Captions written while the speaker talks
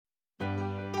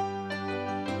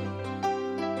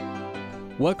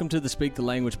Welcome to the Speak the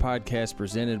Language podcast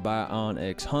presented by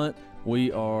OnX Hunt.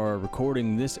 We are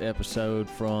recording this episode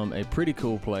from a pretty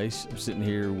cool place. I'm sitting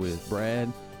here with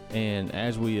Brad, and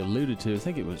as we alluded to, I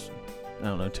think it was,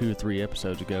 2 or 3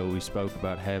 episodes ago, we spoke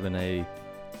about having a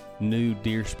new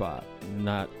deer spot,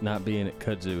 not being at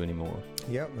Kudzu anymore.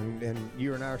 Yep, and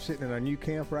you and I are sitting in our new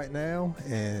camp right now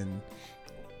and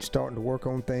starting to work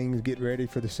on things, get ready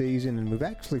for the season, and we've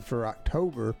actually, for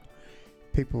October,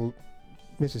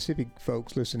 Mississippi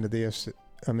folks listen to this.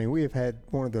 I mean, we have had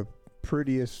one of the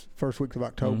prettiest first weeks of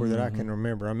October that I can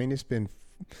remember. I mean, it's been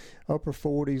upper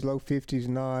 40s, low 50s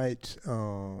nights,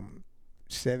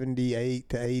 78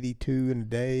 to 82 in a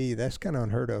day. That's kind of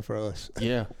unheard of for us.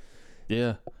 Yeah.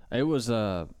 It was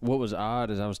what was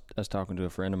odd is I was talking to a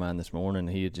friend of mine this morning.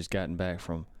 He had just gotten back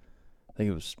from, I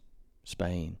think it was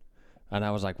Spain, and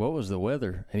I was like, "What was the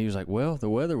weather?" And he was like, "Well, the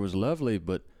weather was lovely,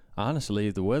 but honestly,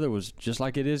 the weather was just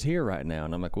like it is here right now."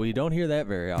 And I'm like, "Well, you don't hear that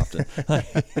very often."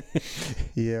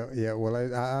 Yeah. Well,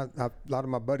 a lot of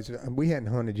my buddies, we hadn't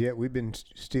hunted yet. We've been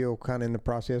still kind of in the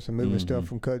process of moving stuff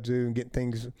from Kudzu and getting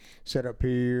things set up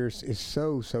here. It's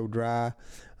so dry.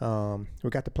 We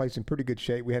got the place in pretty good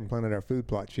shape. We hadn't planted our food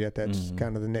plots yet. That's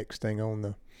kind of the next thing on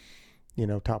the,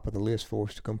 top of the list for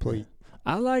us to complete.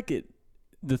 I like it.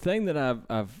 The thing that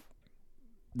I've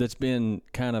that's been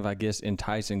kind of, I guess,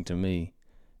 enticing to me,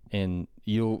 and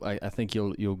I think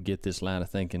you'll get this line of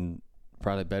thinking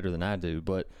probably better than I do,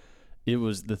 but it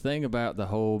was the thing about the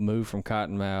whole move from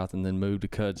Cottonmouth and then move to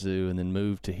Kudzu and then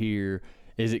move to here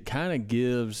is it kind of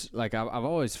gives, like, I've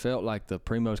always felt like the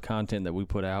Primos content that we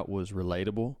put out was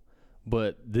relatable,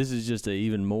 but this is just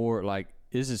even more, like,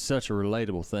 this is such a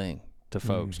relatable thing to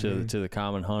folks, to the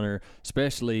common hunter,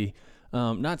 especially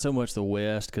not so much the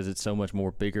West, because it's so much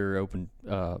more bigger open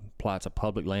plots of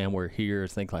public land, where here I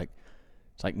think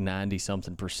it's like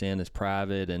 90-something% is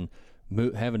private, and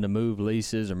having to move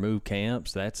leases or move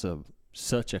camps, that's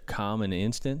such a common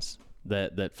instance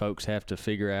that folks have to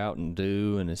figure out and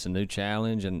do, and it's a new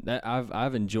challenge, and that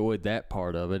I've enjoyed that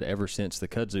part of it ever since the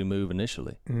Kudzu move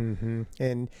initially.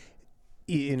 And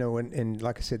and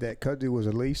like I said, that Kudzu was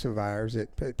a lease of ours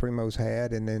that Primos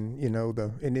had, and then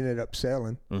it ended up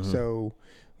selling. So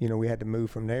we had to move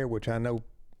from there, which I know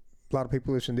a lot of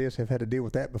people listening to this have had to deal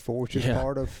with that before. It's just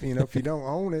part of, if you don't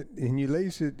own it and you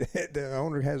lease it, the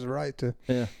owner has the right to,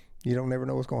 you don't never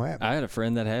know what's going to happen. I had a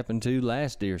friend that happened to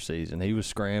last deer season. He was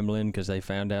scrambling because they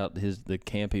found out the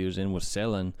camp he was in was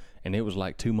selling, and it was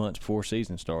like 2 months before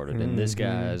season started. And this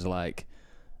guy is like,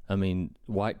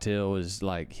 whitetail is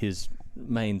like his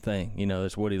main thing.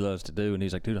 That's what he loves to do. And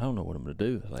he's like, "Dude, I don't know what I'm going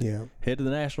to do." Like, head to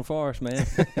the national forest, man.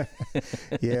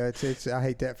 It's I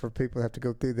hate that for people to have to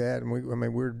go through that. And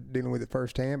we're dealing with it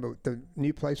firsthand. But the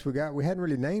new place we hadn't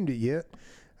really named it yet.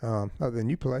 Other than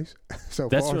new place. That's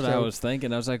what I was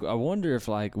thinking. I was like, I wonder if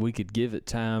we could give it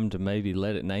time to maybe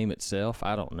let it name itself.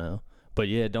 I don't know. But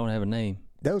it don't have a name.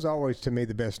 Those are always, to me,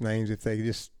 the best names if they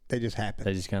just happen.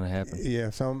 They just kind of happen.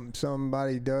 Yeah,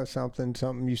 somebody does something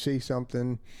you see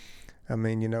something.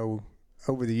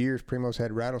 Over the years, Primos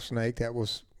had Rattlesnake. That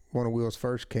was one of Will's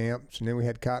first camps. And then we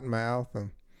had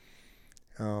Cottonmouth.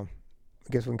 I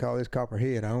guess we can call this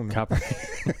Copperhead. I don't know.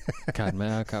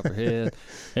 Cottonmouth, Copperhead.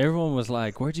 Everyone was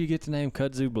like, "Where'd you get the name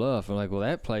Kudzu Bluff?" I'm like, "Well,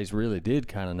 that place really did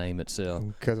kind of name itself.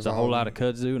 It's a whole lot of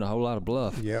kudzu and a whole lot of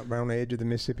bluff." Yeah, around the edge of the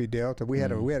Mississippi Delta. We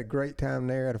had a great time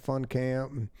there. Had a fun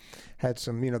camp and had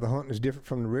some. The hunting is different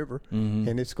from the river,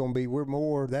 and it's going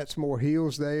to be that's more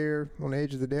hills there on the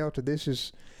edge of the Delta. This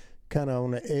is kind of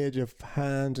on the edge of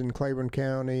Hinds and Claiborne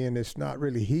County, and it's not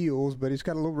really hills, but it's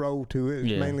got a little roll to it.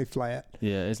 It's mainly flat.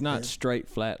 Yeah, it's not straight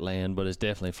flat land, but it's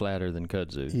definitely flatter than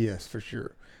Kudzu. Yes, for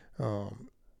sure. But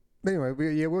anyway,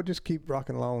 we'll just keep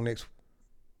rocking along next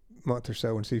month or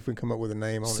so and see if we can come up with a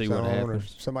name on its own, or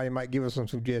somebody might give us some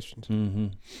suggestions.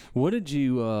 What did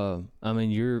you,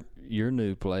 your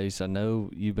new place, I know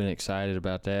you've been excited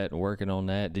about that and working on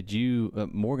that. Did you,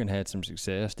 Morgan had some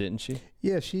success, didn't she?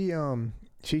 Yeah,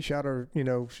 she shot her,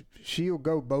 she'll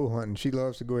go bow hunting. She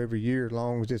loves to go every year as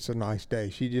long as it's a nice day.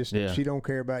 She don't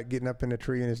care about getting up in a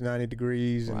tree and it's 90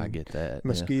 degrees. Well, I get that.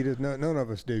 Mosquitoes, none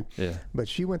of us do. Yeah. But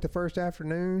she went the first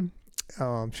afternoon,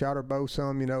 shot her bow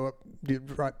some,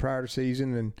 right prior to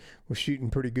season, and was shooting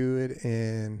pretty good,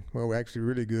 and actually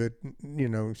really good.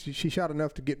 She shot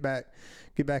enough to get back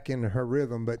into her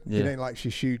rhythm, but it ain't like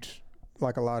she shoots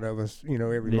like a lot of us,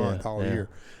 every month all year.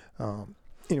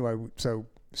 Anyway, so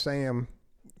Sam,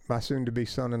 my soon-to-be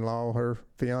son-in-law, her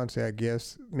fiance, I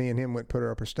guess, me and him went put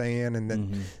her up a stand, and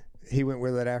then he went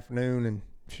with her that afternoon, and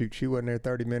she wasn't there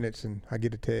 30 minutes, and I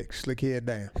get a text, "Slick head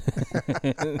down."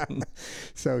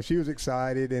 So she was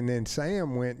excited, and then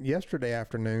Sam went yesterday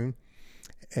afternoon,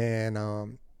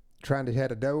 and trying to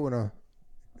had a doe and a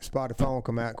spotted fawn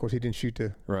come out. Of course, he didn't shoot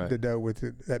the doe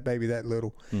with that baby that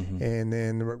little. Mm-hmm. And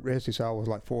then the rest he saw was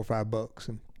like 4 or 5 bucks,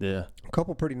 and Yeah. a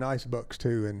couple pretty nice bucks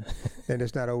too. And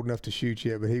it's not old enough to shoot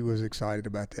yet, but he was excited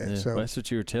about that. Yeah. So Well, that's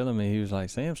what you were telling me. He was like,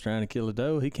 Sam's trying to kill a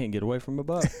doe. He can't get away from a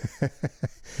buck.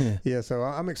 yeah, so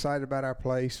I'm excited about our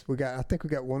place. I think we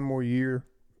got one more year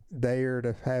there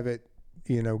to have it,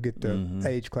 get the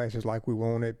age classes like we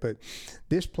want it. But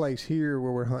this place here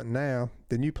where we're hunting now,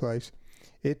 the new place,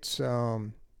 it's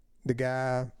the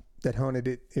guy that hunted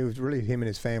it. It was really him and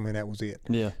his family, and that was it.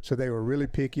 Yeah. So they were really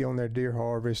picky on their deer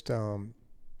harvest.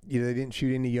 They didn't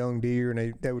shoot any young deer,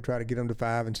 and they would try to get them to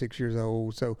 5 and 6 years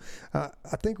old. So I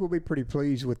think we'll be pretty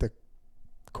pleased with the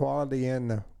quality and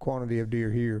the quantity of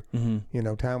deer here.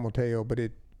 Mm-hmm. Time will tell, but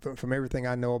from everything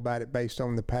I know about it, based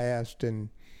on the past and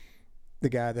the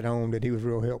guy that owned it, he was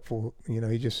real helpful.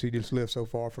 He just lived so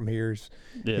far from here.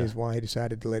 Is why he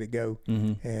decided to let it go,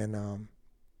 and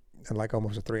like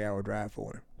almost a 3-hour drive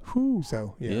for him. Whew.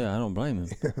 So Yeah, I don't blame him.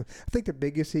 I think the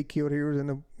biggest he killed here was in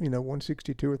the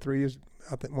 162 or 3 is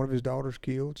I think one of his daughters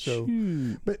killed. So,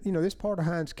 Shoot. but this part of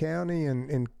Hinds County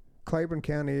and Claiborne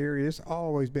County area, it's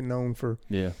always been known for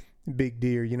big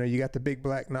deer. You got the big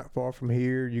black not far from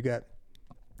here. You got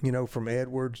from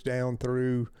Edwards down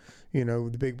through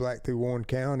the big black through Warren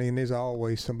County, and there's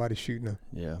always somebody shooting a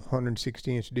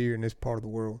 160-inch deer in this part of the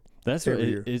world. That's what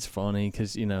it's funny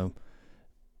because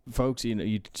folks,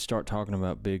 you start talking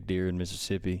about big deer in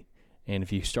Mississippi, and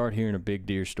if you start hearing a big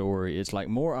deer story, it's like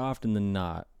more often than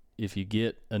not, if you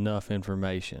get enough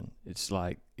information, it's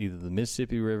like either the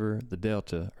Mississippi River, the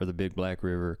Delta, or the Big Black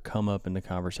River come up in the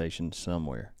conversation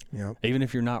somewhere. Yep. Even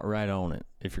if you're not right on it,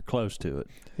 if you're close to it,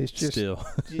 it's just still.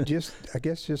 I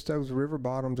guess those river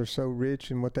bottoms are so rich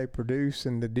in what they produce,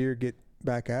 and the deer get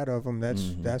back out of them.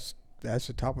 That's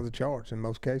the top of the charts in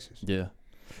most cases. Yeah.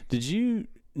 Did you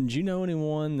know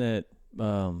anyone that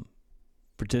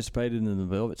participated in the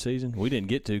velvet season? We didn't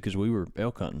get to because we were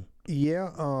elk hunting. Yeah,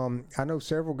 I know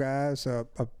several guys.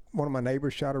 One of my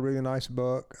neighbors shot a really nice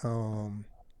buck.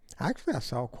 Actually, I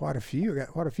saw quite a few. I got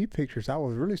quite a few pictures. I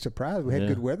was really surprised. We had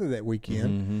good weather that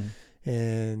weekend,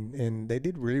 and they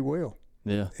did really well.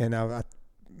 Yeah, and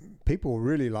people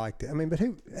really liked it. I mean, but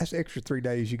that's extra 3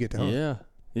 days you get to hunt. Yeah.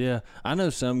 Yeah, I know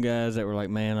some guys that were like,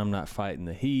 man, I'm not fighting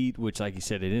the heat, which, like you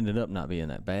said, it ended up not being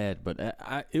that bad. But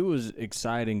it was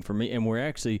exciting for me. And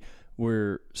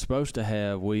we're supposed to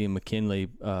have William McKinley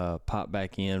pop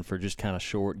back in for just kind of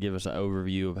short, give us an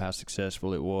overview of how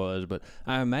successful it was. But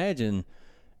I imagine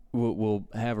we'll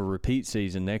have a repeat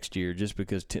season next year just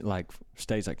because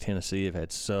states like Tennessee have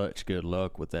had such good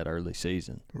luck with that early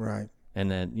season. Right.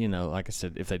 And then, like I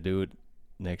said, if they do it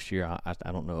next year,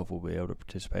 I don't know if we'll be able to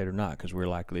participate or not because we're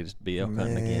likely to be elk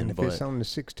hunting again. If it's on the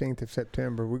 16th of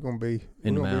September, we're going to be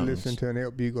listening to an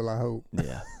elk bugle, I hope.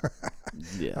 Yeah.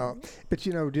 Yeah. But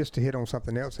just to hit on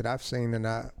something else that I've seen, and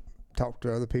I talked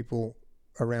to other people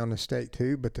around the state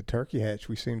too, but the turkey hatch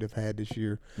we seem to have had this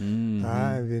year. Mm-hmm.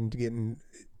 I've been getting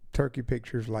turkey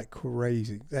pictures like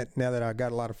crazy. That now that I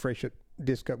got a lot of fresh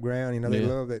disc up ground, they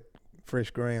love that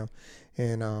fresh ground,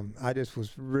 and I just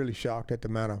was really shocked at the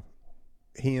amount of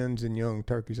hens and young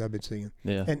turkeys I've been seeing.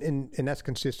 Yeah. And that's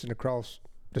consistent across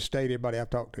the state, everybody I've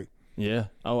talked to. Yeah.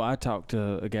 Oh, I talked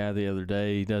to a guy the other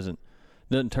day. He doesn't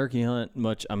turkey hunt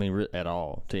much, at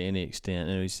all, to any extent.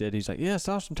 And he's like, yeah, I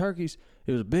saw some turkeys.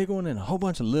 It was a big one and a whole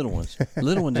bunch of little ones.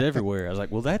 Little ones everywhere. I was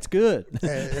like, well, that's good.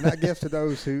 And I guess to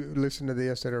those who listen to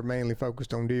this that are mainly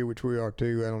focused on deer, which we are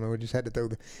too, I don't know, we just had to throw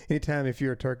anytime if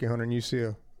you're a turkey hunter and you see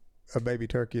a baby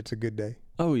turkey, it's a good day.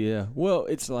 Oh, yeah. Well,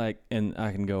 it's like, and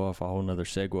I can go off a whole nother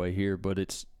segue here, but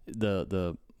it's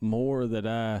the more that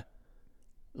I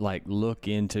look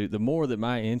into, the more that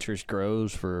my interest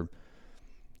grows for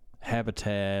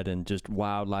habitat and just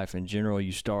wildlife in general.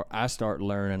 I start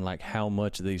learning how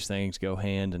much of these things go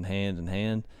hand in hand in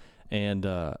hand. And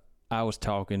I was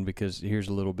talking because here's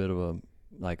a little bit of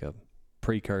a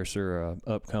precursor, a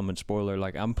upcoming spoiler.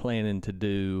 I'm planning to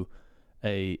do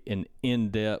an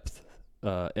in-depth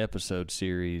episode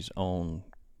series on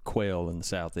quail in the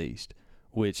Southeast,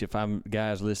 which if I'm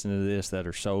guys listening to this that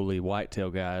are solely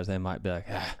whitetail guys, they might be like,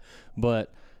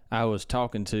 but I was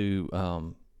talking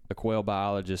to a quail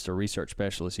biologist, a research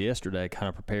specialist yesterday, kind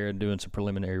of prepared, doing some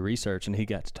preliminary research, and he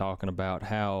got to talking about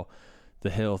how the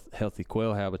healthy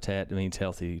quail habitat means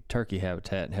healthy turkey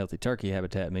habitat, and healthy turkey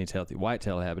habitat means healthy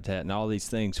whitetail habitat, and all these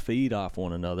things feed off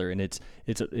one another, and it's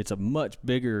a much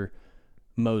bigger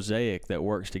mosaic that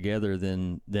works together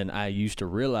than I used to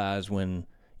realize when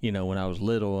I was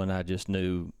little and I just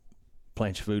knew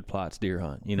plant your food plots, deer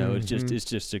hunt. It's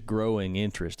just a growing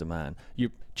interest of mine.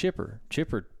 Chipper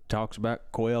talks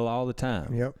about quail all the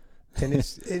time. Yep. And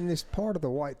it's part of the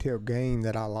whitetail game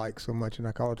that I like so much, and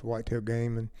I call it the whitetail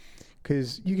game, and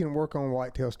because you can work on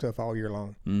whitetail stuff all year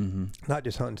long, not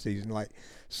just hunting season, like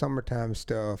summertime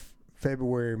stuff,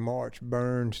 February, March,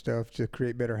 burn stuff to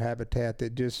create better habitat.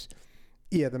 That just,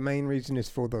 the main reason is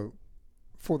for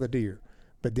the deer,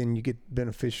 but then you get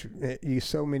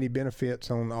so many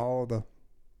benefits on all the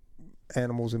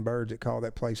animals and birds that call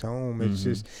that place home. It's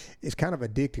it's kind of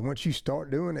addicting once you start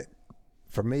doing it.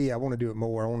 For me, I want to do it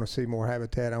more. I want to see more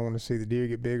habitat. I want to see the deer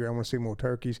get bigger. I want to see more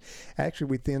turkeys. Actually,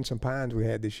 we thinned some pines we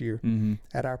had this year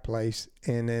at our place.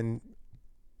 And then,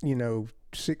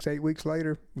 6-8 weeks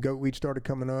later, goat weed started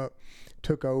coming up,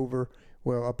 took over.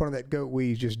 Well, up under that goat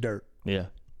weed is just dirt. Yeah.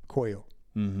 Quail.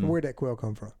 Where'd that quail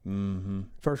come from?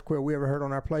 First quail we ever heard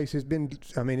on our place has been,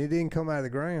 it didn't come out of the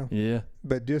ground. Yeah.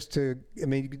 But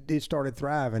it started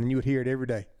thriving, and you would hear it every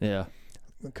day. Yeah.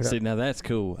 See, now that's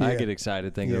cool. I get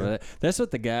excited thinking about that. That's what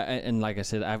the guy, and like I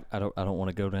said, I don't want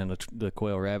to go down the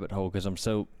quail rabbit hole because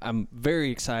I'm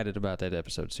very excited about that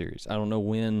episode series. I don't know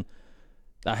when.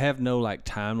 I have no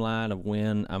timeline of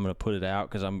when I'm going to put it out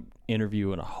because I'm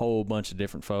interviewing a whole bunch of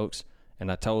different folks.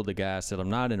 And I told the guy, I said,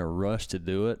 I'm not in a rush to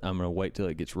do it. I'm going to wait till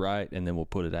it gets right, and then we'll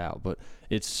put it out. But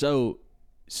it's so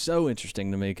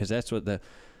interesting to me because that's what the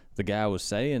guy was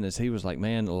saying is he was like,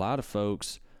 man, a lot of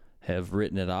folks have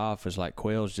written it off as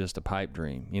quail's just a pipe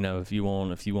dream. If you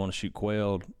want to shoot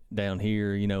quail down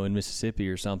here, in Mississippi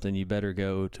or something, you better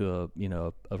go to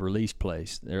a release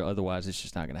place. Otherwise, it's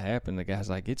just not going to happen. The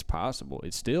guy's like, it's possible.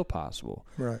 It's still possible.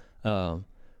 Right.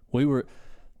 We were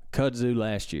kudzu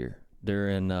last year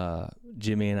during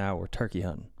Jimmy and I were turkey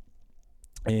hunting.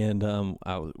 And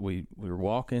we were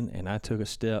walking, and I took a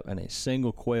step, and a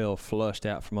single quail flushed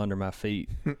out from under my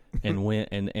feet and went,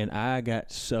 and I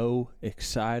got so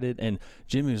excited. And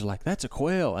Jimmy was like, "That's a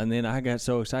quail!" And then I got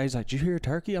so excited. He's like, "Did you hear a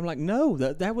turkey?" I'm like, "No,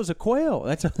 that was a quail."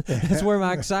 That's where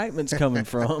my excitement's coming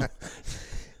from.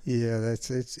 Yeah,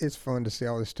 it's fun to see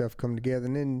all this stuff come together.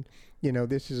 And then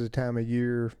this is a time of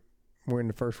year. We're in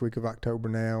the first week of October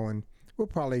now, and we'll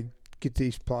probably get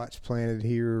these plots planted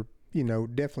here.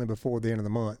 Definitely before the end of the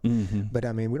month. But,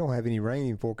 we don't have any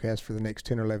rain forecast for the next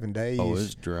 10 or 11 days. Oh,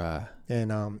 it's dry.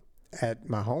 And at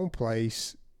my home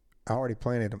place, I already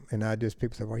planted them. And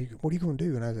people say, well, what are you going to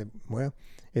do? And I said, well,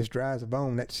 it's dry as a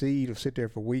bone. That seed will sit there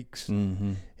for weeks.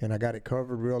 And I got it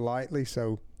covered real lightly.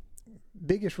 So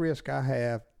biggest risk I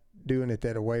have doing it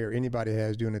that way, or anybody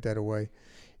has doing it that way,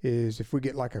 is if we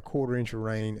get a 1/4 inch of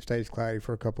rain, it stays cloudy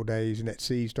for a couple of days, and that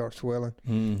seed starts swelling,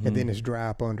 and then it's dry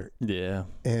up under it. Yeah.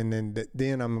 And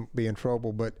then I'm going to be in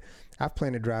trouble. But I've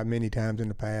planted dry many times in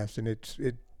the past, and it's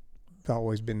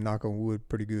always been, knock on wood,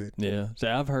 pretty good. Yeah.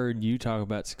 So I've heard you talk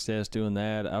about success doing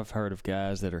that. I've heard of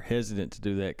guys that are hesitant to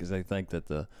do that because they think that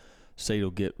the seed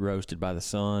will get roasted by the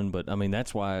sun. But,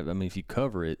 that's why, if you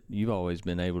cover it, you've always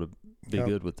been able to be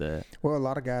good with that. Well, a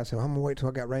lot of guys say, I'm going to wait till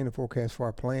I got rain in forecast before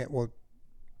I plant. Well,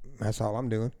 that's all I'm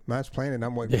doing. Mine's planted.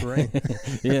 I'm waiting for rain.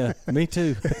 Yeah, me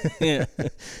too. Yeah.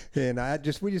 And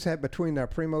we just have between our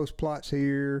Primos plots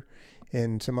here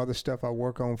and some other stuff I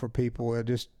work on for people.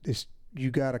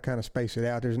 You got to kind of space it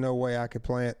out. There's no way I could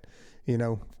plant.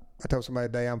 I told somebody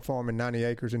today I'm farming 90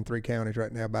 acres in 3 counties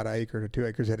right now, about 1 acre to 2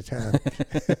 acres at a time.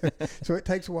 So it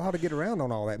takes a while to get around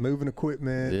on all that, moving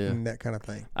equipment and that kind of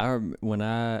thing. When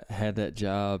I had that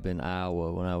job in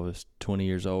Iowa when I was 20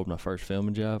 years old, my first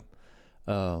filming job.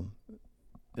 Bill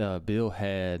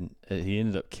he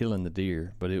ended up killing the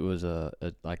deer, but it was a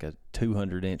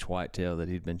 200-inch whitetail that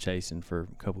he'd been chasing for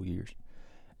a couple years,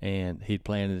 and he'd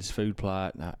planted his food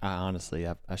plot. And I honestly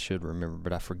should remember,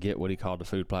 but I forget what he called the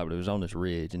food plot. But it was on this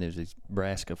ridge, and it was this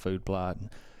brassica food plot. And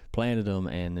planted them,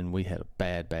 and then we had a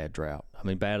bad drought.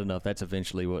 Bad enough. That's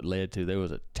eventually what led to there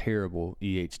was a terrible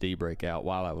EHD breakout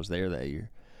while I was there that year,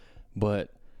 but.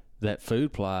 That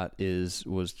food plot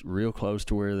was real close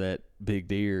to where that big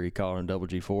deer, he called him Double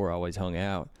G4, always hung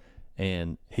out.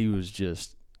 And he was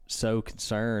just so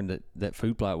concerned that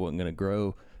food plot wasn't going to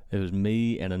grow. It was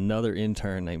me and another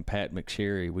intern named Pat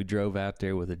McSherry. We drove out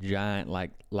there with a giant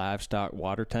livestock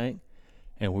water tank.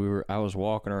 And I was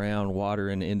walking around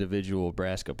watering individual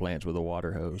brassica plants with a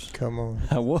water hose. Come on.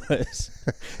 I was.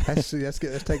 That's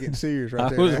taking it serious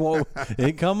right there.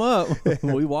 It come up.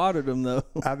 We watered them, though.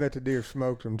 I bet the deer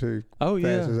smoked them, too. Oh,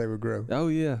 yeah. Fast as they would grow. Oh,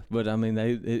 yeah. But,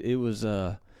 it was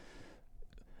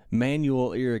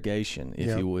manual irrigation,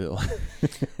 if you will.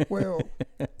 Well,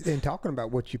 in talking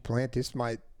about what you plant,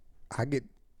 I get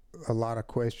a lot of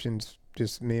questions,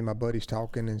 just me and my buddies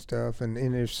talking and stuff. And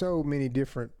there's so many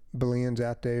different blends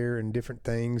out there and different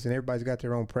things, and everybody's got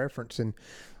their own preference. And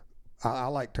I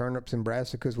like turnips and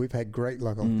brassicas. We've had great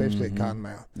luck on, especially at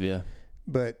Cottonmouth. Yeah.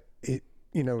 But it,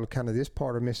 you know, kind of this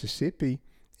part of Mississippi,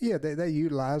 yeah, they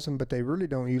utilize them, but they really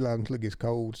don't utilize them until it gets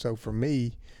cold. So for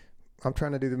me, I'm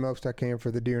trying to do the most I can for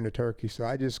the deer and the turkey. So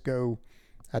I just go,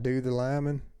 I do the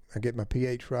liming, I get my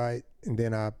pH right, and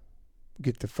then I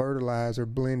get the fertilizer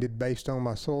blended based on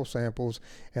my soil samples.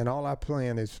 And all I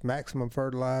plant is maximum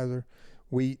fertilizer,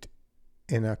 wheat,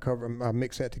 and I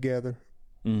mix that together,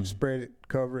 spread it,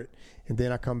 cover it, and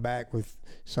then I come back with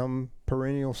some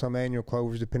perennial, some annual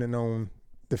clovers, depending on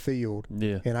the field.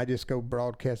 Yeah. And I just go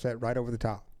broadcast that right over the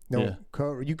top. Don't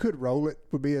cover. You could roll it.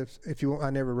 Would be if you want. I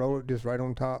never roll it. Just right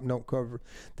on top. Don't cover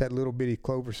that little bitty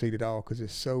clover seed at all because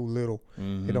it's so little.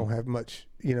 It don't have much.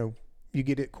 You know, you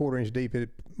get it 1/4 inch deep, it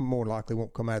more likely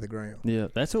won't come out of the ground. Yeah,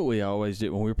 that's what we always did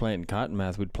when we were planting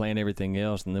cottonmouth. We'd plant everything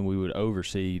else, and then we would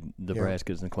overseed the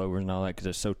brassicas and clovers and all that because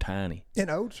it's so tiny. And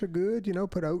oats are good. You know,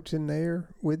 put oats in there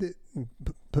with it. And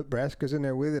put brassicas in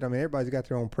there with it. I mean, everybody's got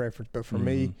their own preference, but for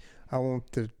me, I want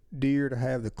the deer to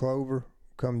have the clover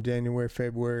come January,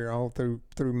 February, all through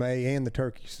May, and the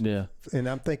turkeys. Yeah. And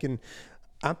I'm thinking,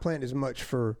 I'm planting as much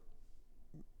for,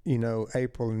 you know,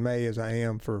 April and May as I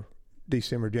am for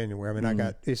December, January. I mean, I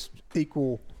got it's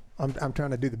equal. I'm trying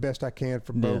to do the best I can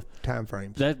for both time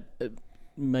frames. That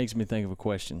makes me think of a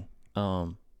question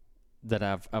that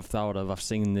I've thought of. I've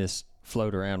seen this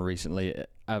float around recently.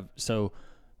 So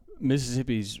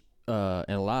Mississippi's and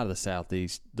a lot of the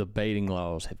Southeast, the baiting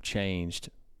laws have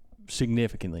changed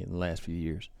significantly in the last few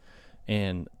years.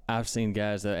 And I've seen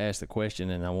guys that ask the question,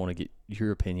 and I want to get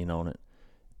your opinion on it,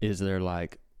 is they're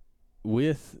like,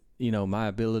 with, you know, my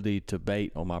ability to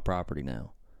bait on my property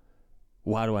now,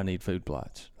 why do I need food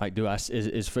plots? Like,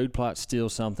 is food plots still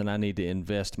something I need to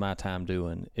invest my time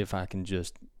doing if I can,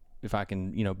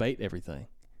 you know, bait everything?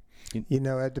 You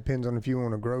know, that depends on if you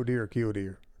want to grow deer or kill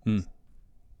deer.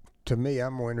 To me,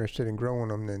 I'm more interested in growing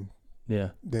them than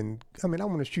I mean, I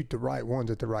want to shoot the right ones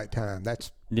at the right time.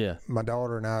 That's my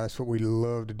daughter and I, that's what we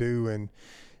love to do. And,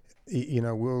 you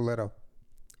know, we'll let a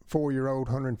 4-year-old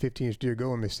 150-inch deer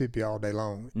go in Mississippi all day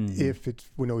long if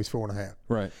we know he's 4.5.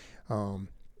 Right.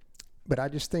 But I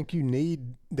just think you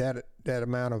need that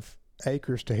amount of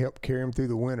acres to help carry them through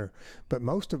the winter. But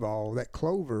most of all, that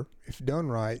clover, if done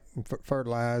right, and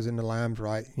fertilized and the lime's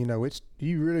right, you know,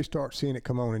 you really start seeing it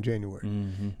come on in January,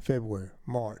 February,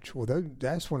 March. Well,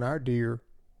 that's when our deer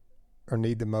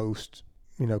need the most,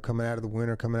 you know, coming out of the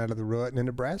winter, coming out of the rut. And then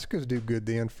the brassicas do good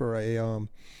then for a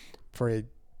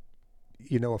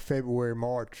you know, a February,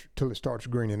 March till it starts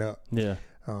greening up. Yeah.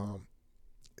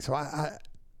 So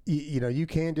you know, you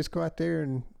can just go out there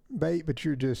and bait, but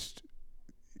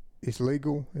it's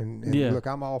legal, and look,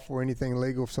 I'm all for anything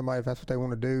legal. If that's what they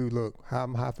want to do, look,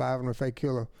 I'm high-fiving them if they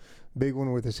kill a big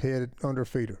one with his head under a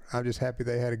feeder. I'm just happy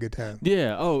they had a good time.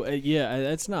 Yeah. Oh, yeah.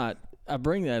 That's not. I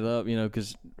bring that up, you know,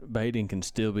 because baiting can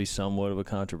still be somewhat of a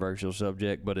controversial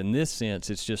subject, but in this sense,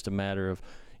 it's just a matter of,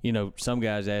 you know, some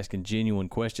guys asking genuine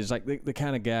questions, like the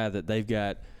kind of guy that they've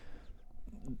got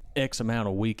X amount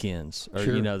of weekends, or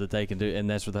you know, that they can do, and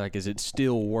that's what is it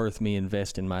still worth me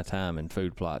investing my time in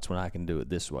food plots when I can do it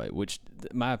this way? Which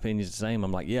my opinion is the same.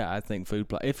 I'm like, yeah, I think food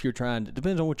plot, if you're trying to,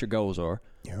 depends on what your goals are,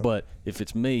 but if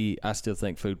it's me, I still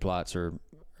think food plots are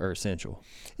essential.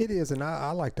 It is, and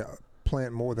I like to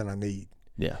plant more than I need.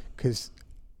 Yeah, because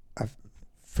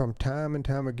from time and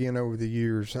time again over the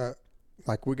years,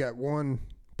 like we got one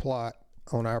plot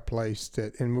on our place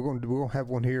and we're gonna have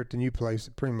one here at the new place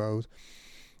at Primo's.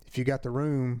 If you got the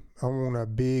room, I want a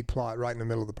big plot right in the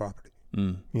middle of the property.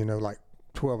 You know, like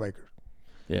 12 acres.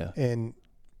 Yeah. And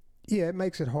yeah, it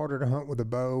makes it harder to hunt with a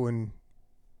bow. And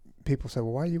people say,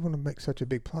 well, why do you want to make such a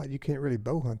big plot? You can't really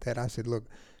bow hunt that. I said, look,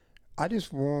 I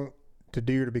just want the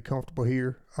deer to be comfortable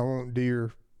here. I want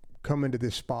deer come into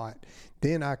this spot.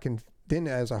 Then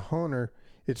as a hunter,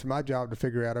 it's my job to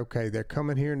figure out, okay, they're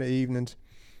coming here in the evenings.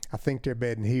 I think they're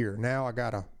bedding here. Now I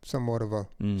got somewhat of a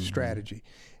strategy.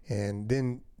 And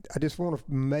then I just want to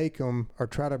make them, or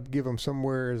try to give them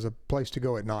somewhere as a place to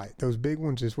go at night. Those big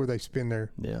ones is where they spend their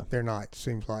night,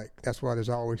 seems like. That's why there's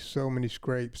always so many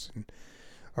scrapes and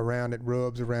around it,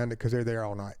 rubs around it, because they're there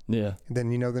all night. Yeah. And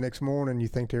then, you know, the next morning you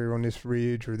think they're on this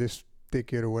ridge or this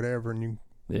thicket or whatever, and you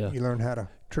learn how to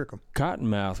trick them.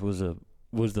 Cottonmouth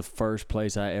was the first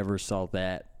place I ever saw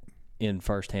that in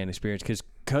firsthand experience, because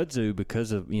kudzu,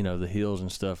 because of, you know, the hills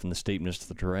and stuff and the steepness of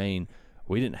the terrain,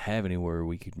 we didn't have anywhere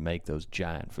we could make those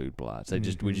giant food plots. We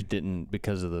just didn't,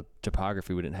 because of the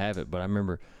topography, we didn't have it. But I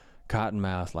remember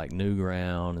cottonmouth, like New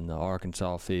Ground and the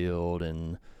Arkansas field,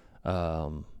 and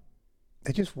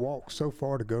they just walk so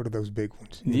far to go to those big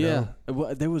ones. Yeah.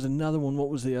 Well, there was another one. What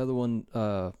was the other one?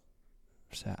 I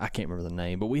can't remember the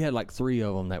name, but we had like 3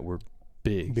 of them that were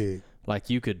big. Like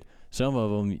you could some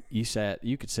of them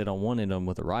you could sit on one end of them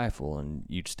with a rifle and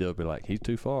you'd still be like, he's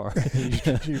too far.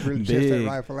 You really chest that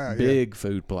rifle out. Big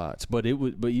food plots. But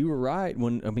you were right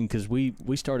because we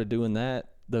started doing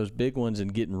those big ones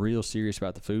and getting real serious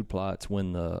about the food plots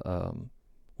when the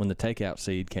takeout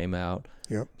seed came out.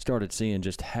 Yep. Started seeing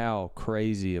just how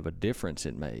crazy of a difference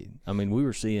it made. I mean, we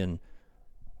were seeing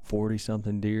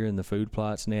 40-something deer in the food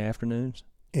plots in the afternoons.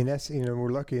 And that's,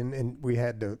 we're lucky, and we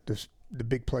had the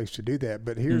big place to do that.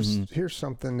 But here's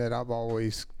something that I've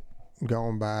always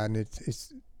gone by, and it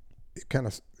kind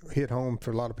of hit home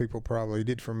for a lot of people. Probably it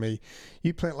did for me.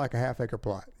 You plant like a half-acre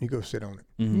plot. You go sit on it.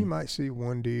 Mm-hmm. You might see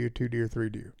 1 deer, 2 deer, 3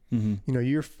 deer.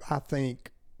 Mm-hmm. I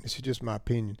think this is just my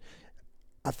opinion.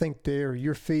 I think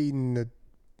you're feeding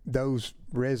those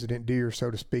resident deer,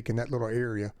 so to speak, in that little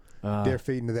area. They're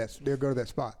feeding to that. They'll go to that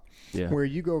spot. Yeah. Where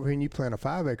you go over here and you plant a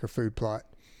 5-acre food plot.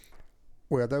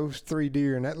 Well, those 3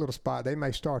 deer in that little spot, they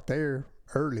may start there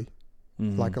early,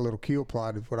 like a little kill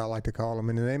plot is what I like to call them,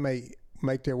 and then they may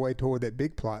make their way toward that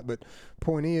big plot. But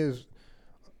point is,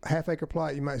 half-acre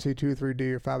plot, you might see 2 or 3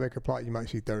 deer. 5-acre plot, you might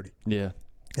see 30. Yeah.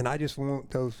 And I just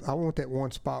want I want that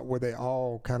one spot where they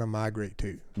all kind of migrate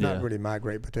to. Not really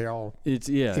migrate, but they all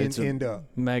end up.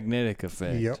 Magnetic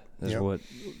effect. Yep. That's what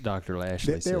Dr.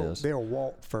 Lashley says. They'll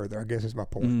walk further, I guess is my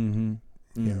point. Mm-hmm.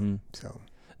 Mm-hmm. Yeah. So.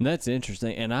 And that's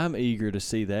interesting, and I'm eager to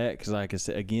see that because, like I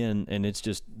said, again, and it's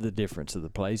just the difference of the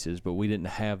places, but we didn't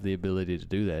have the ability to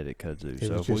do that at Kudzu.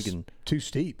 So if we can, too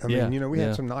steep. I mean, we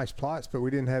had some nice plots, but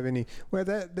we didn't have any. Well,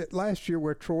 that last year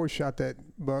where Troy shot that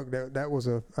buck, that was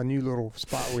a new little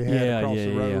spot we had across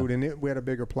the road, and we had a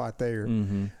bigger plot there.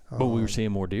 Mm-hmm. But we were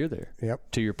seeing more deer there.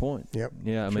 Yep. To your point. Yep.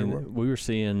 Yeah, I mean, we were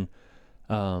seeing.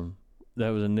 That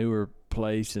was a newer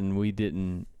place, and we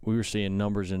were seeing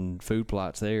numbers in food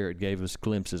plots there. It gave us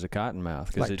glimpses of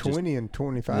cottonmouth. Like 20 and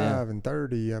 25 and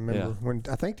 30. I remember when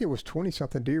I think there was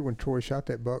 20-something deer when Troy shot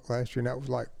that buck last year, and that was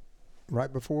like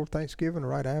right before Thanksgiving or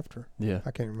right after. Yeah.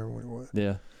 I can't remember when it was.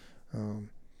 Yeah.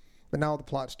 But now the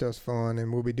plot stuff's fun,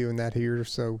 and we'll be doing that here.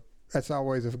 So that's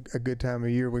always a good time of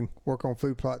year. We can work on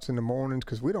food plots in the mornings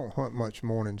because we don't hunt much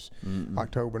mornings,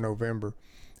 October, November.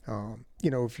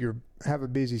 If you have a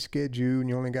busy schedule and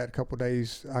you only got a couple of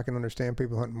days, I can understand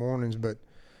people hunting mornings. But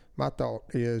my thought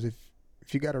is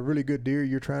if you got a really good deer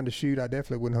you're trying to shoot, I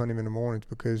definitely wouldn't hunt him in the mornings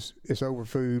because it's over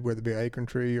food, whether it be an acorn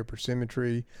tree or persimmon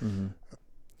tree,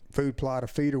 food plot, a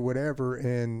feed or whatever.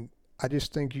 And I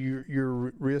just think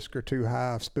your risks are too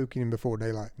high of spooking him before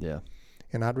daylight. Yeah.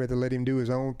 And I'd rather let him do his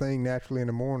own thing naturally in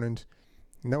the mornings.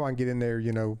 No, I can get in there,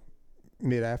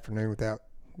 mid-afternoon without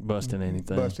busting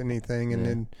anything, and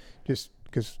then just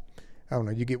because I don't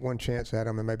know, you get one chance at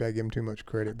them, and maybe I give them too much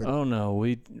credit. But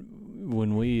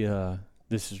when we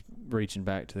this is reaching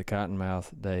back to the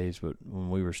Cottonmouth days, but when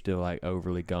we were still like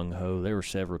overly gung ho, there were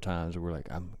several times where we're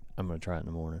like, I'm gonna try it in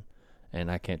the morning,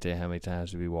 and I can't tell you how many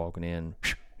times we'd be walking in.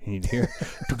 And you'd hear,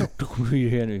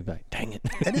 and you'd be like, dang it.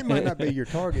 And it might not be your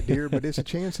target deer, but it's a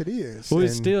chance it is. Well, it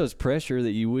still is pressure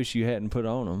that you wish you hadn't put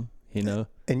on them.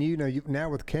 And you now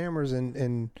with cameras and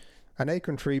an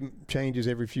acorn tree changes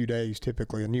every few days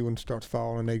typically. A new one starts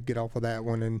falling, they get off of that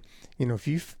one. And if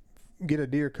you get a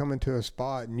deer coming to a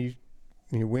spot and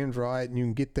your wind's right and you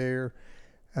can get there,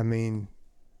 I mean,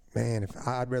 man, if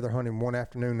I'd rather hunt him one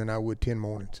afternoon than I would 10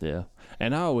 mornings. Yeah,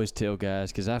 and I always tell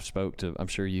guys, because I'm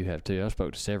sure you have too. I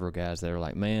spoke to several guys that are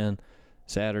like, man,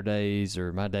 Saturdays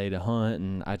are my day to hunt,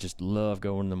 and I just love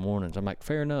going in the mornings. I'm like,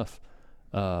 fair enough.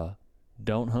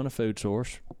 Don't hunt a food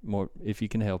source more if you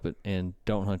can help it, and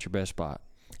don't hunt your best spot.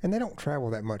 And they don't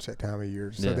travel that much that time of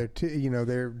year, so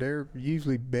they're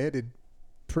usually bedded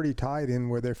pretty tight in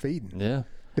where they're feeding. Yeah,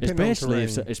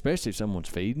 especially if someone's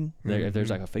feeding. If there's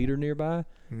like a feeder nearby,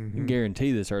 you can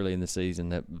guarantee this early in the season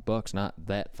that buck's not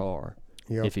that far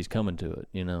if he's coming to it.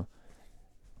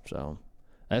 So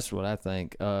that's what I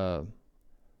think. What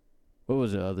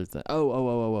was the other thing?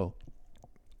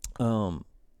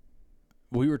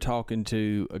 We were talking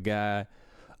to a guy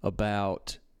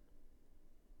about,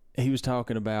 he was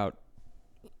talking about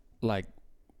like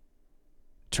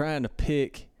trying to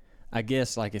pick, I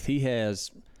guess, like if he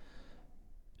has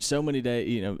so many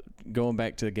days, going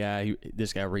back to the guy,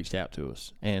 this guy reached out to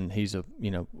us, and he's a,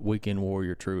 weekend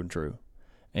warrior, true and true.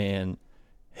 And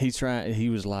he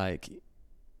was like,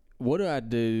 what do I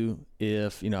do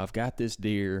if, I've got this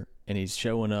deer and he's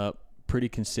showing up pretty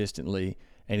consistently,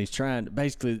 and he's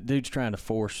the dude's trying to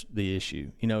force the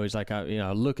issue. He's like,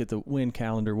 I look at the wind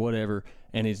calendar, whatever,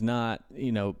 and he's not,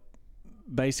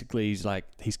 basically he's like,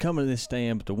 he's coming to this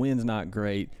stand, but the wind's not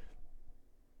great.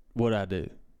 What'd I do?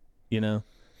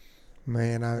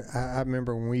 Man, I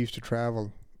remember when we used to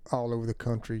travel all over the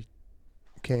country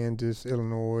Kansas,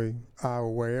 Illinois, Iowa,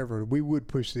 wherever, we would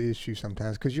push the issue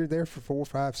sometimes because you're there for 4,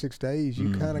 5, 6 days.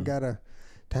 You kind of got to,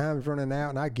 time's running out,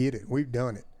 and I get it. We've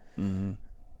done it. Mm-hmm.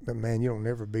 But, man, you don't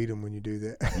never beat them when you do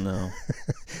that.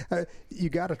 No. You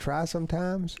got to try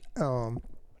sometimes.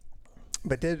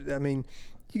 But, I mean,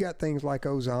 you got things like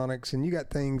ozonics, and you got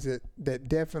things that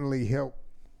definitely help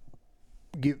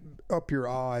get up your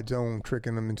odds on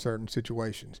tricking them in certain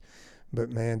situations.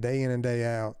 But, man, day in and day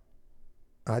out,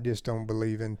 I just don't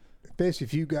believe in, especially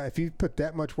if you put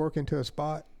that much work into a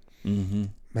spot,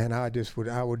 man,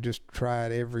 I would just try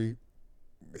it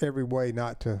every way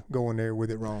not to go in there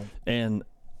with it wrong. And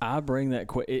I bring that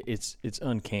it's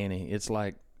uncanny. It's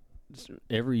like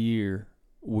every year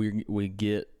we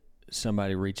get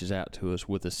somebody reaches out to us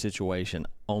with a situation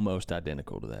almost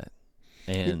identical to that,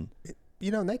 and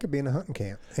and they could be in a hunting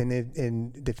camp, and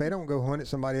if they don't go hunt it,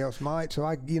 somebody else might. So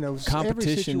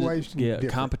competition, every situation,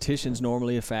 competition's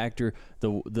normally a factor.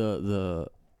 The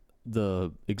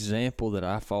example that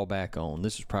I fall back on,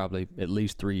 this is probably at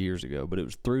least 3 years ago, but it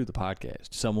was through the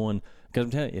podcast. Because I'm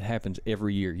telling you, it happens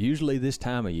every year, usually this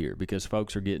time of year, because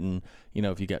folks are getting,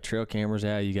 if you got trail cameras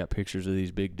out, you got pictures of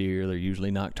these big deer, they're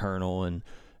usually nocturnal, and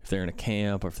if they're in a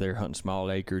camp or if they're hunting small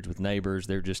acreage with neighbors,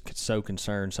 they're just so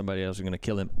concerned somebody else is going to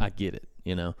kill him. I get it,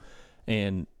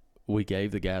 And we gave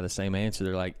the guy the same answer.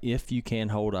 They're like, if you can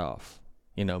hold off,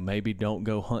 maybe don't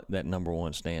go hunt that number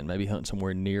one stand. Maybe hunt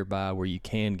somewhere nearby where you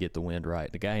can get the wind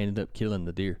right. The guy ended up killing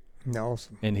the deer.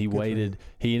 Awesome. And he waited.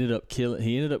 He ended up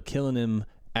killing him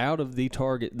out of the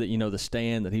target that the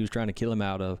stand that he was trying to kill him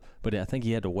out of. But I think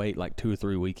he had to wait like 2 or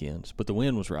 3 weekends. But the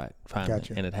wind was right finally,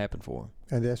 Gotcha. And it happened for him.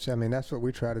 And that's what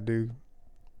we try to do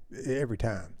every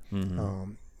time.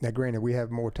 Mm-hmm. Now, granted, we have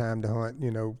more time to hunt.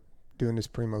 Doing this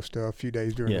Primo stuff, a few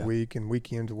days during the week and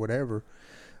weekends or whatever.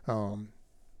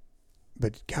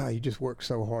 But God, you just work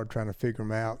so hard trying to figure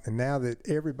them out. And now that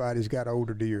everybody's got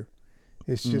older deer,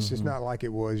 it's just it's not like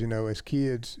it was. As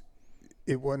kids,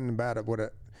 it wasn't about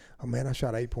oh man, I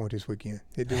shot 8-point this weekend.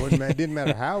 It didn't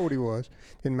matter how old he was,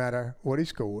 didn't matter what he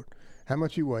scored, how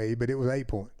much he weighed, but it was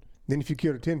 8-point. Then if you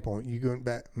killed a 10-point, you going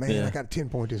back, man, I got a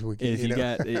 10-point this weekend. If you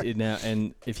got now,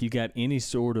 and if you got any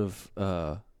sort of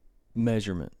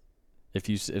measurement.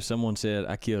 If someone said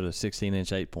I killed a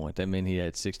 16-inch 8-point, that meant he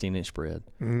had 16-inch spread.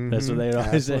 Mm-hmm. That's what they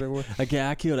always say. Like,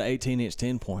 I killed an 18-inch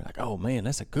 10-point. Like, oh man,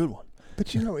 that's a good one.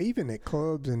 But even at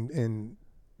clubs and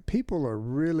people are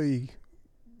really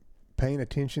paying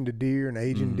attention to deer and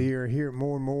aging deer. Hear it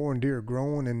more and more, and deer are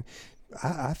growing. And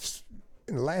I've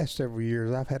in the last several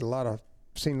years, I've had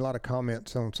seen a lot of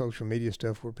comments on social media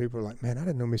stuff where people are like, "Man, I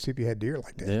didn't know Mississippi had deer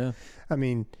like that." Yeah. I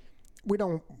mean, we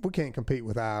can't compete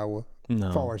with Iowa.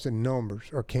 As far as the numbers,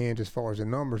 or Kansas as far as the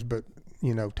numbers, but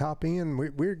top end,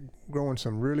 we're growing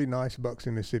some really nice bucks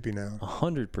in Mississippi now.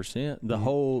 100%. The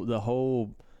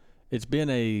whole, it's been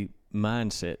a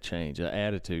mindset change, an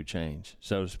attitude change,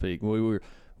 so to speak. We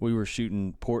were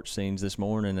shooting porch scenes this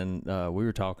morning, and we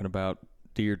were talking about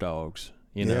deer dogs.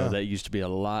 That used to be a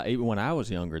lot. Even when I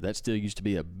was younger, that still used to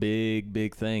be a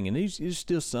big thing. And there's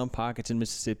still some pockets in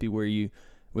Mississippi where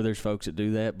there's folks that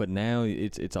do that, but now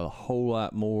it's a whole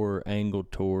lot more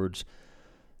angled towards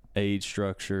age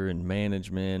structure and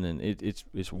management, and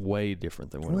it's way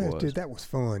different than what it was. Dude, that was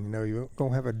fun. You're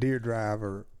gonna have a deer drive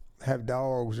or have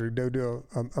dogs or do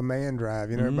a man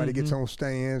drive. Everybody gets on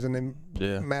stands and then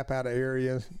map out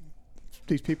areas.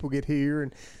 These people get here,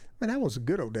 and man, that was a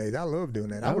good old days. I love doing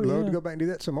that. I would love to go back and do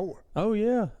that some more. Oh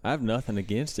yeah, I have nothing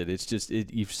against it. It's just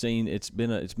you've seen it's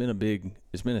been a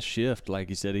shift, like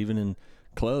you said, even in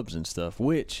clubs and stuff,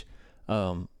 which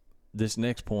this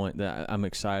next point that I'm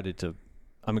excited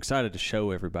to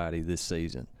show everybody this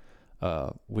season,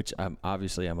 which I'm a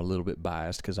little bit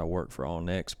biased because I work for All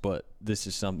Next, but this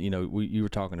is something, you were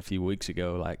talking a few weeks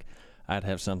ago, like I'd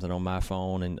have something on my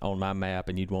phone and on my map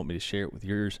and you'd want me to share it with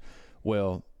yours.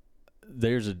 Well,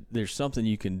 there's something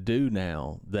you can do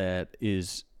now that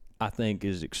I think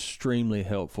is extremely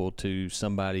helpful to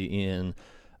somebody in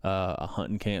a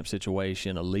hunting camp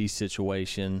situation, a lease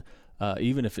situation,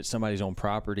 even if it's somebody's on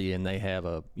property and they have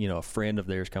a friend of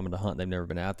theirs coming to hunt, they've never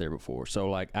been out there before.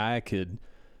 So like I could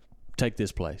take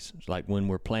this place, like when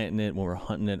we're planting it, when we're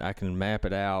hunting it, I can map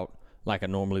it out like I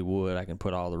normally would. I can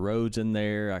put all the roads in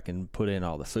there. I can put in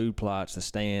all the food plots, the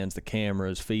stands, the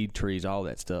cameras, feed trees, all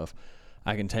that stuff.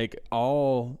 I can take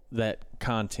all that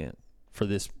content for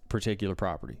this particular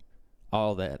property,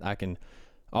 all that.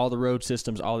 All the road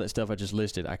systems, all that stuff I just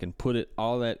listed, I can put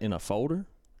all that in a folder,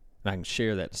 and I can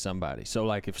share that to somebody. So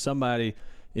like if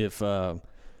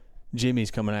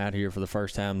Jimmy's coming out here for the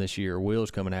first time this year, or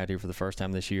Will's coming out here for the first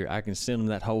time this year, I can send them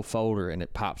that whole folder and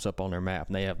it pops up on their map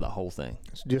and they have the whole thing.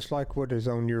 It's just like what is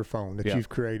on your phone that you've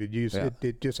created.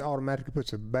 It just automatically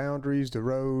puts the boundaries, the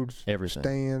roads, everything,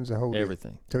 stands, the whole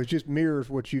everything. So it just mirrors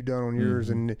what you've done on yours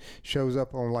and it shows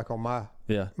up on my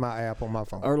app on my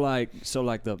phone. Or like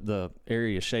the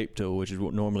area shape tool, which is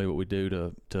normally what we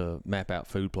do to map out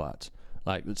food plots.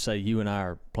 Like, let's say you and I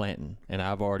are planting and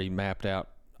I've already mapped out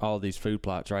all these food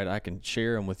plots, right? I can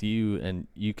share them with you and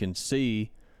you can see,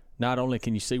 not only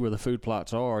can you see where the food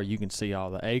plots are, you can see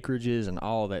all the acreages and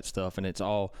all that stuff. And it's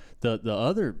all, the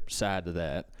other side to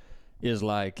that is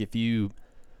like, if you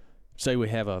say we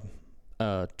have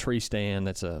a tree stand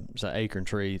that's it's an acorn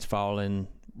tree, it's falling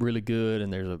really good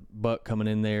and there's a buck coming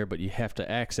in there, but you have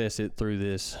to access it through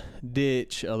this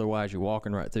ditch, otherwise you're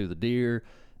walking right through the deer.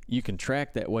 You can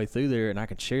track that way through there and I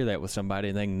can share that with somebody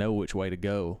and they can know which way to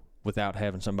go without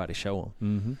having somebody show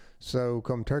them. Mm-hmm. So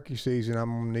come turkey season,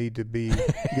 I'm gonna need to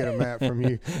get a map from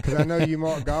you because I know you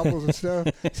mark gobbles and stuff.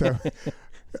 So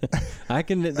I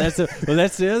can. That's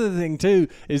the other thing too.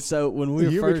 Is so when we were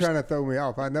you were trying to throw me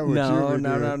off. I know what you were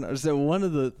doing. No. So one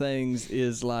of the things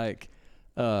is like,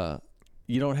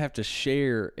 you don't have to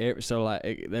share. So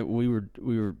like we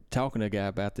were talking to a guy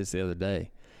about this the other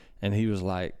day, and he was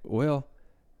like, well,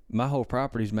 my whole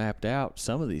property's mapped out.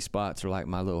 Some of these spots are like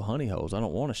my little honey holes. I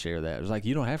don't want to share that. It was like,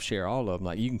 you don't have to share all of them.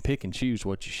 Like, you can pick and choose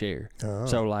what you share. Oh.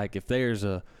 So like if there's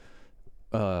a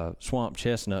swamp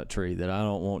chestnut tree that I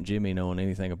don't want Jimmy knowing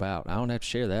anything about, I don't have to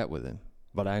share that with him.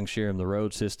 But I can share him the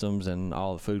road systems and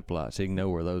all the food plots. He can know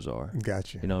where those are.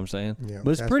 Gotcha. You know what I'm saying? Yeah.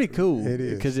 But it's pretty cool. It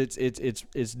is. Because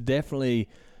it's definitely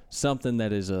something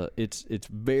that is it's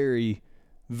very,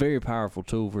 very powerful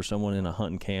tool for someone in a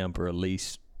hunting camp or a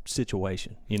lease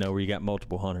situation, you know, where you got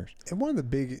multiple hunters. And one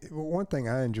thing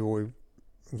I enjoy,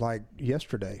 like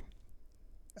yesterday,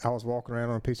 I was walking around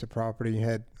on a piece of property,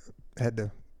 had the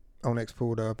Onyx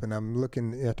pulled up, and I'm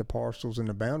looking at the parcels and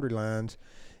the boundary lines,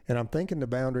 and I'm thinking the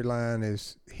boundary line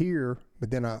is here,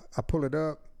 but then I pull it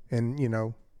up, and you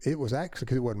know, it was actually,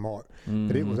 because it wasn't marked,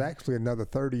 but it was actually another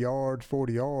 30 yards,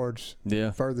 40 yards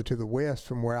further to the west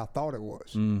from where I thought it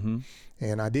was. Mm-hmm.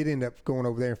 And I did end up going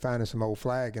over there and finding some old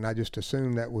flag, and I just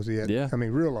assumed that was it. Yeah. I mean,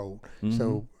 real old. Mm-hmm.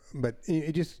 So, but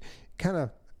it just kind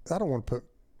of, I don't want to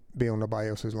be on nobody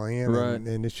else's land. Right.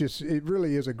 And it's just, it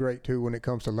really is a great tool when it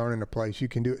comes to learning a place. You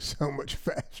can do it so much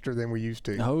faster than we used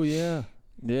to. Oh, yeah.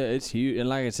 Yeah, it's huge. And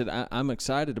like I said, I'm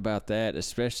excited about that,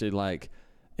 especially like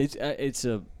it's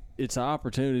an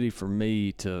opportunity for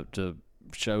me to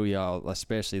show y'all,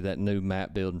 especially that new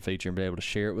map building feature, and be able to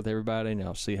share it with everybody, and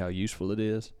y'all see how useful it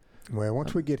is. Well,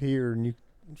 once we get here and you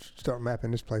start mapping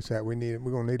this place out, we're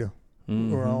gonna need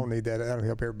we all need that. That'll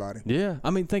help everybody. Yeah, I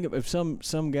mean, think of if some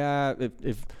guy,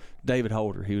 if David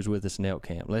Holder, he was with us in elk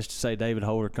camp. Let's just say David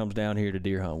Holder comes down here to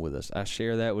deer hunt with us. I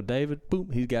share that with David.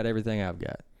 Boom, he's got everything I've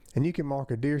got. And you can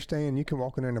mark a deer stand. You can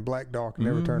walk in there in the black dark and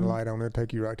never turn the light on. It'll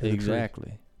take you right to the tree.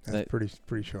 Exactly. That's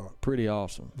pretty sharp. Pretty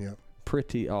awesome. Yeah.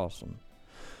 Pretty awesome.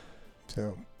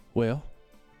 So, well,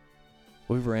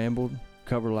 we've rambled,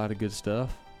 covered a lot of good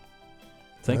stuff.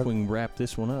 I think we can wrap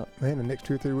this one up. Man, the next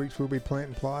 2 or 3 weeks we'll be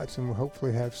planting plots, and we'll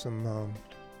hopefully have some,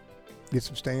 get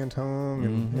some stands hung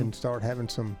and start having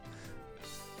some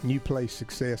new place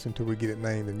success until we get it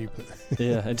named a new place.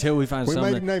 Yeah, until we find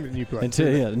something. We may name it a new place.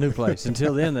 The new place.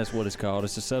 Until then, that's what it's called.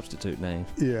 It's a substitute name.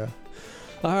 Yeah.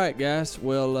 All right, guys.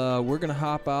 Well, we're going to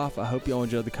hop off. I hope y'all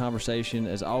enjoyed the conversation.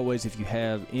 As always, if you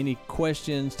have any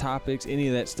questions, topics, any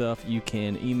of that stuff, you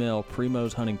can email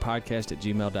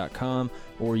primosehuntingpodcast@gmail.com,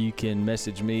 or you can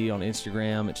message me on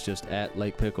Instagram. It's just at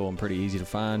Lake Pickle and pretty easy to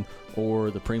find,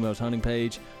 or the Primos Hunting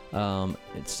page. And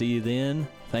see you then.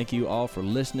 Thank you all for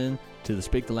listening to the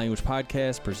Speak the Language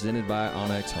podcast presented by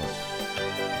Onyx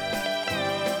Hunt.